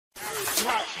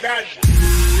Alright,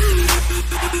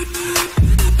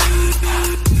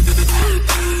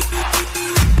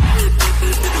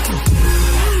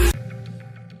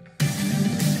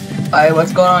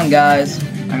 what's going on, guys?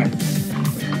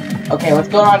 Okay, what's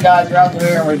going on, guys? Razzle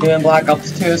here, and we're doing Black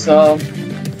Ops 2, so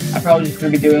I'm probably just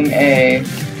gonna be doing a,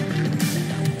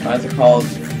 what is it called,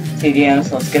 TDM,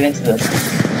 so let's get into this.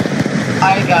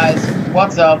 Alright, guys,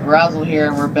 what's up? Razzle here,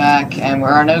 and we're back, and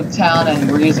we're on Oaktown, and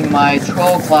we're using my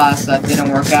troll class that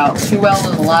didn't work out too well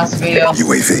in the last video.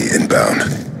 UAV inbound.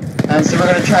 And so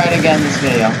we're gonna try it again this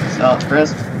video. So,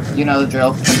 first, you know the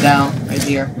drill. Come down, right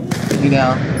here. You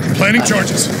down. Planning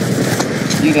charges.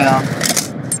 You down.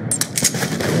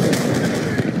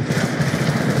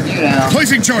 You down.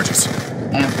 Placing charges.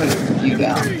 And put you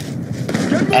down.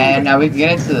 And now we can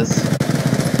get into this.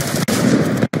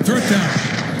 Threat down.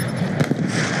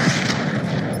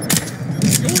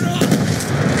 Going on.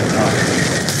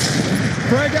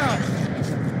 Frag out.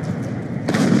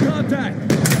 Contact.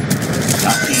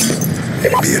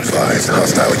 Be advised,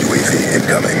 hostile UAV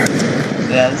incoming.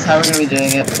 Yeah, this is how we're gonna be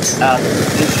doing it. It's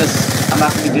just, I'm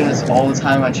not gonna be doing this all the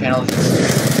time on my channel. It's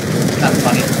just kind of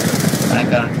funny when I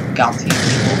got team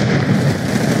people.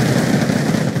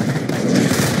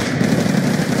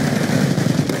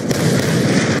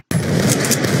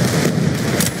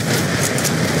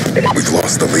 We've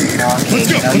lost the lead. Come on, King.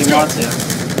 Let's go. You want to.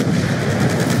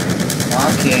 Come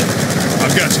on, King.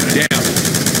 I've got you. Down.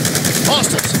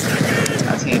 Hostiles.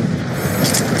 Now, team.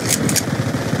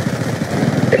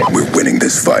 We're winning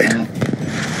this fight.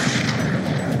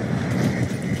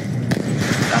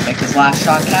 Gotta make this last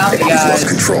shot count, you We've guys. lost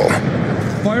control.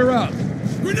 Fire up.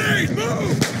 Grenade,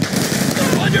 move!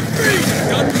 On your feet!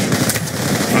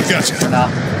 I've got you. We're not.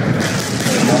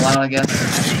 Hold on, I guess.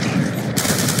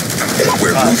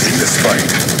 We're losing this fight.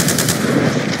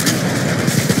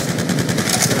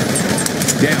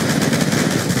 Down.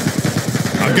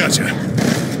 I've got you.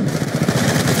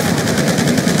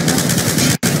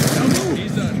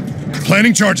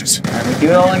 Planning charges. And we do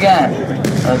it all again.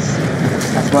 That's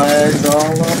what it's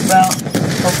all about.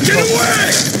 Get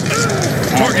away!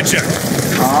 Target check.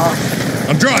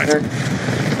 I'm dry.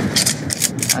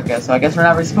 Okay, so I guess we're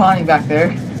not respawning back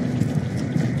there.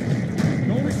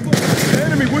 No response.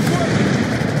 Enemy with what?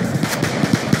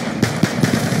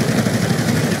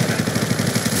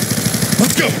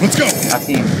 Let's go. Let's go. Got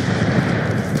team.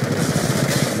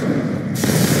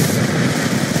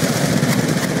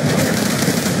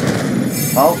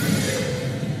 Oh.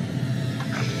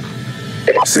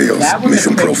 Seals, That was a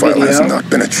mission quick profile has video. not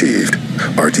been achieved.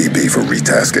 RTB for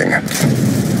retasking.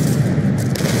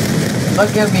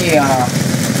 Look at me,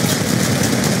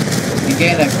 you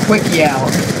getting a quickie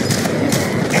out.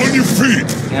 On your feet!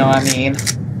 You know what I mean?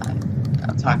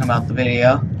 I'm talking about the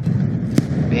video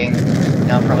being,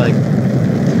 probably like 2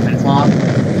 minutes long.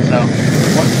 So,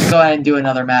 let's go ahead and do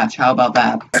another match. How about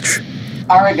that?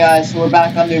 Alright, guys, so we're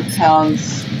back on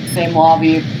Nuketown's same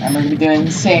lobby, and we're gonna be doing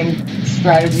the same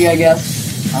strategy, I guess.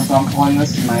 That's what I'm calling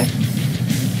this, my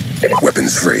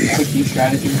Weapons free. quickie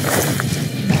strategy.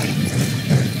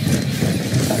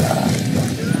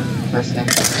 First thing.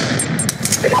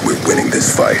 We're winning this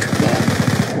fight.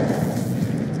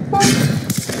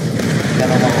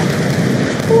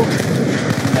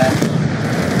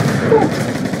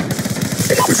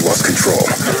 We've lost control.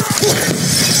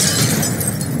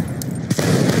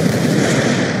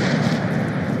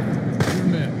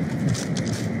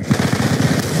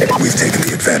 We've taken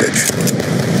the advantage.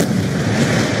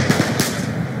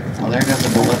 Oh, there goes the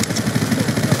bullet.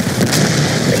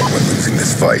 We're losing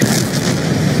this fight.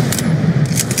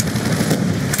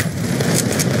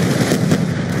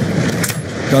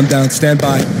 Gun down. Stand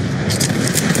by.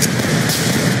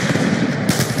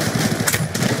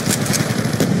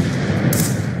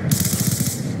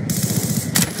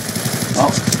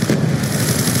 Oh.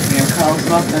 Here comes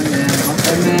nothing, man.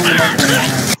 Nothing, man. Nothing, man.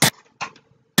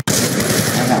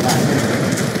 I got that.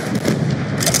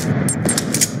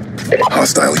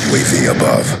 Hostile UAV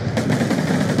above.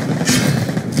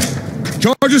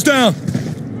 Charges down.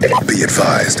 Be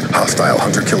advised, hostile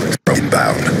hunter-killer drone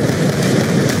inbound.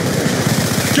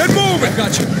 Get moving.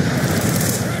 Got you.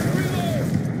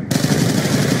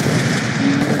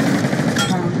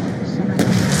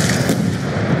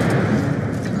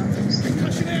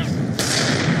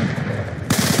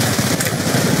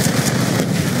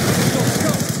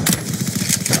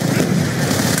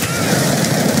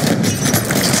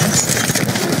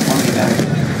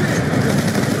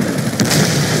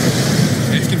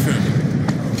 It's confirmed.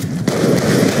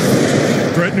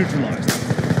 Threat neutralized.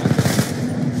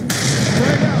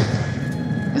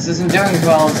 This isn't doing as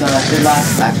well as it did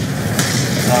last match.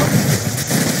 So.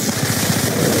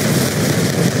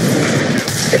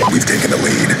 We've taken the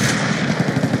lead.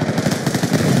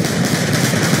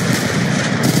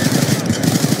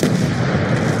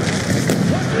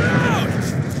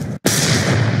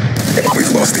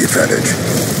 We've lost the advantage.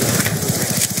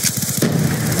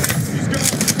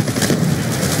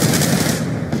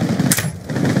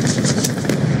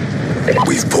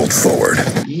 We've pulled forward.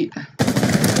 Yeet.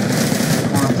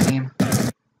 Come on, team.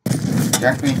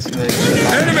 Direct me to the...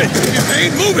 Enemy!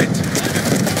 Evade, move it!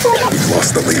 We've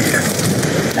lost the lead.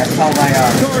 That's how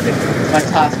my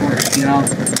task works, you know?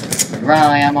 You run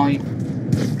out of ammo,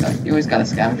 you always got a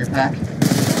scavenger pack.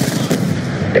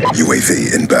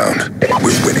 UAV inbound.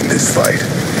 We're winning this fight.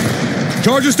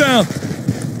 Charges down.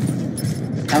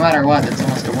 No matter what, it's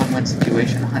almost a win-win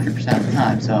situation 100% of the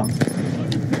time, so...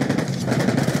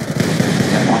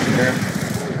 Yeah, walk through.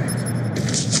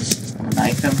 I'm gonna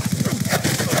knife him.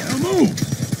 Move!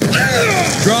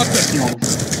 Drop it.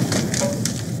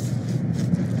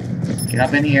 Get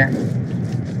up in here.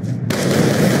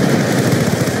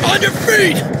 On your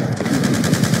feet!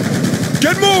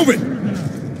 Get moving.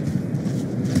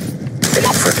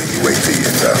 Friendly UAV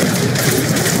inbound.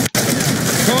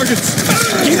 Targets.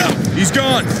 He's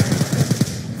gone.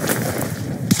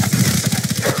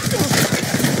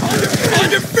 On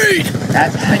your feet!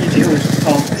 That's how you do it,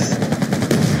 folks.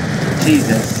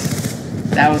 Jesus.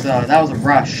 That was a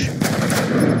rush.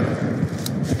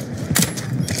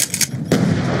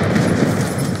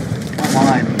 Come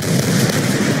on.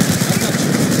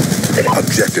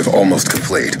 Objective almost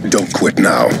complete. Don't quit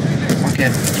now.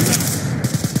 Okay.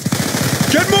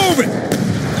 Get moving.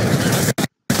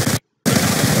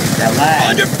 That lag.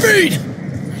 On your feet!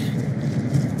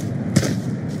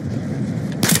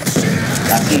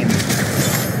 That team.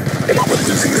 We're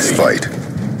losing this fight. On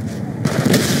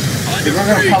We're your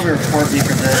gonna feet! probably report me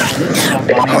for this. This is so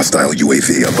funny. Hostile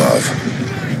UAV above.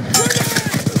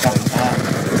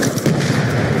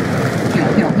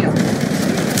 Heal.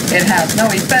 It has no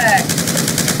effect.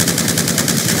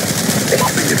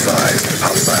 Be advised.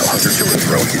 Hostile hunter-killer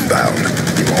drone inbound.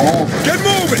 Oh, Get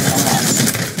moving.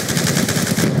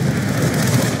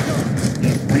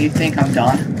 when you think I'm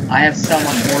done, I have so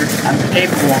much more. I'm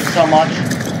capable of so much.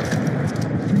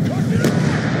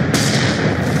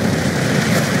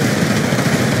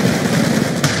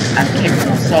 I'm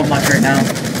capable of so much right now.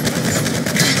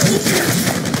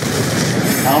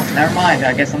 Oh, never mind.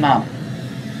 I guess I'm out.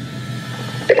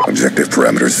 Objective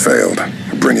parameters failed.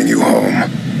 Bringing you home.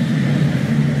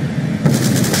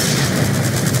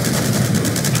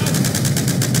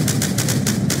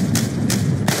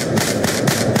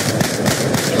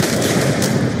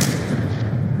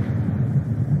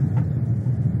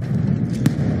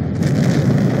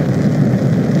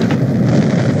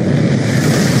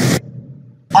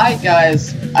 Alright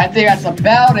guys, I think that's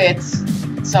about it.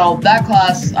 So that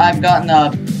class, I've gotten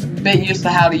a bit used to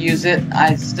how to use it.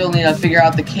 I still need to figure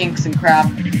out the kinks and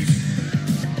crap.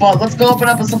 But let's go open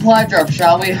up a supply drop,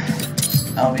 shall we?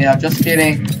 Oh yeah, just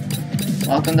kidding.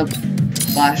 Welcome to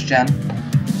Last Gen.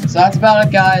 So that's about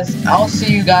it guys. I'll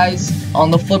see you guys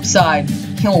on the flip side.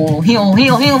 Heal.